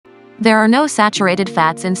There are no saturated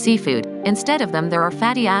fats in seafood. Instead of them, there are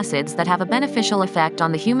fatty acids that have a beneficial effect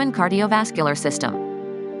on the human cardiovascular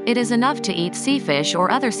system. It is enough to eat sea fish or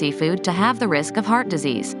other seafood to have the risk of heart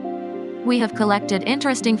disease. We have collected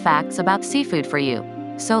interesting facts about seafood for you.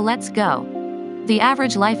 So let's go. The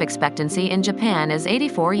average life expectancy in Japan is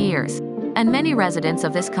 84 years. And many residents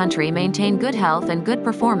of this country maintain good health and good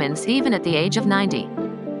performance even at the age of 90.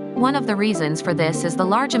 One of the reasons for this is the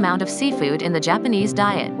large amount of seafood in the Japanese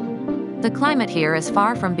diet. The climate here is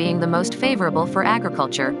far from being the most favorable for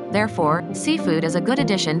agriculture, therefore, seafood is a good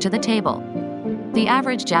addition to the table. The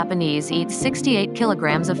average Japanese eats 68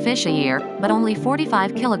 kilograms of fish a year, but only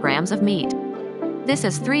 45 kilograms of meat. This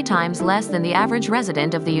is 3 times less than the average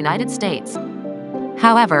resident of the United States.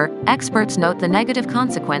 However, experts note the negative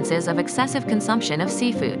consequences of excessive consumption of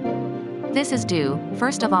seafood. This is due,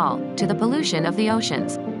 first of all, to the pollution of the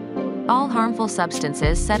oceans. All harmful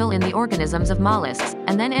substances settle in the organisms of mollusks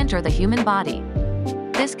and then enter the human body.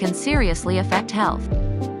 This can seriously affect health.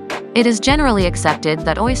 It is generally accepted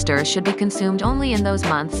that oysters should be consumed only in those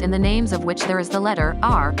months in the names of which there is the letter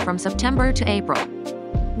R, from September to April.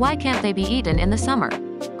 Why can't they be eaten in the summer?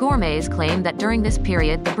 Gourmets claim that during this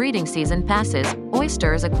period the breeding season passes,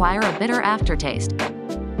 oysters acquire a bitter aftertaste.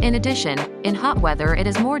 In addition, in hot weather it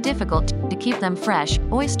is more difficult to keep them fresh.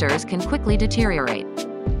 Oysters can quickly deteriorate.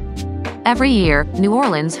 Every year, New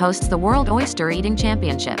Orleans hosts the World Oyster Eating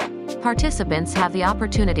Championship. Participants have the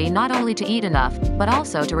opportunity not only to eat enough, but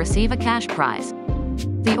also to receive a cash prize.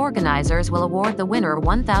 The organizers will award the winner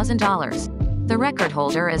 $1,000. The record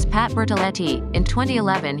holder is Pat Bertoletti. In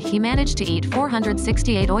 2011, he managed to eat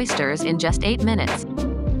 468 oysters in just 8 minutes.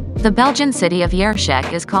 The Belgian city of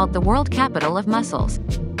Yershek is called the world capital of mussels.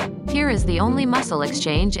 Here is the only mussel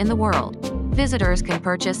exchange in the world. Visitors can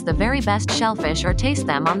purchase the very best shellfish or taste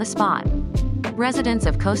them on the spot. Residents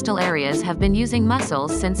of coastal areas have been using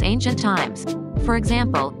mussels since ancient times. For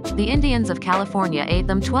example, the Indians of California ate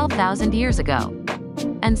them 12,000 years ago.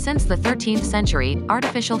 And since the 13th century,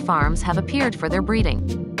 artificial farms have appeared for their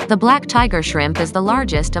breeding. The black tiger shrimp is the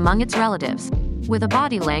largest among its relatives. With a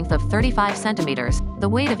body length of 35 centimeters, the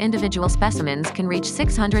weight of individual specimens can reach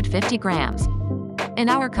 650 grams. In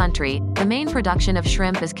our country, the main production of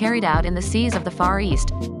shrimp is carried out in the seas of the Far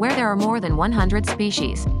East, where there are more than 100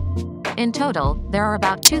 species. In total, there are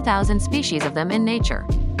about 2,000 species of them in nature.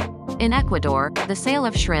 In Ecuador, the sale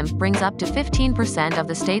of shrimp brings up to 15% of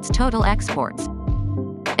the state's total exports.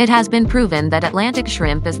 It has been proven that Atlantic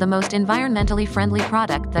shrimp is the most environmentally friendly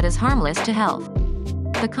product that is harmless to health.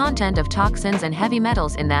 The content of toxins and heavy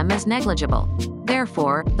metals in them is negligible.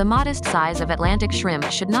 Therefore, the modest size of Atlantic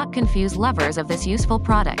shrimp should not confuse lovers of this useful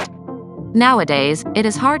product. Nowadays, it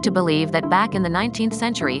is hard to believe that back in the 19th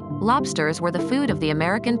century, lobsters were the food of the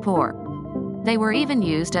American poor. They were even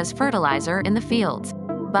used as fertilizer in the fields.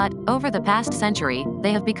 But, over the past century,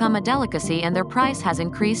 they have become a delicacy and their price has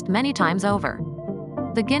increased many times over.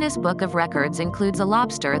 The Guinness Book of Records includes a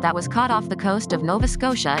lobster that was caught off the coast of Nova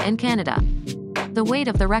Scotia in Canada. The weight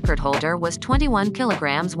of the record holder was 21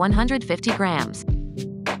 kilograms 150 grams.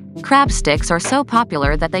 Crab sticks are so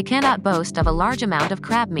popular that they cannot boast of a large amount of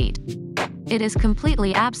crab meat. It is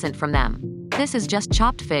completely absent from them. This is just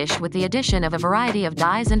chopped fish with the addition of a variety of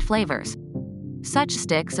dyes and flavors. Such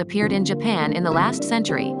sticks appeared in Japan in the last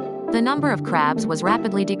century. The number of crabs was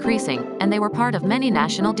rapidly decreasing, and they were part of many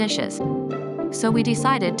national dishes. So we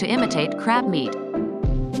decided to imitate crab meat.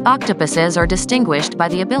 Octopuses are distinguished by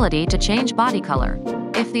the ability to change body color.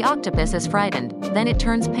 If the octopus is frightened, then it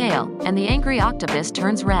turns pale, and the angry octopus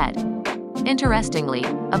turns red. Interestingly,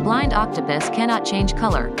 a blind octopus cannot change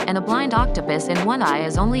color, and a blind octopus in one eye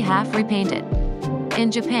is only half repainted. In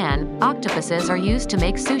Japan, octopuses are used to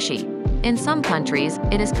make sushi. In some countries,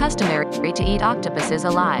 it is customary to eat octopuses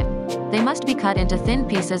alive. They must be cut into thin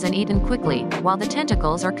pieces and eaten quickly, while the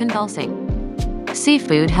tentacles are convulsing.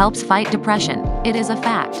 Seafood helps fight depression. It is a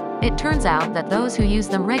fact. It turns out that those who use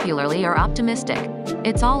them regularly are optimistic.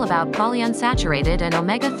 It's all about polyunsaturated and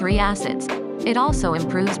omega-3 acids. It also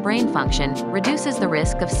improves brain function, reduces the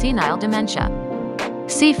risk of senile dementia.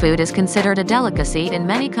 Seafood is considered a delicacy in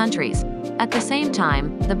many countries. At the same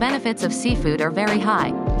time, the benefits of seafood are very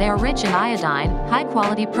high. They are rich in iodine,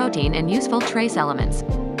 high-quality protein and useful trace elements.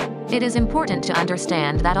 It is important to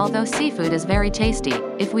understand that although seafood is very tasty,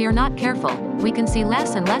 if we are not careful, we can see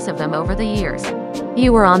less and less of them over the years.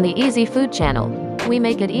 You are on the Easy Food channel. We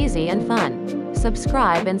make it easy and fun.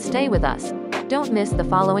 Subscribe and stay with us. Don't miss the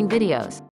following videos.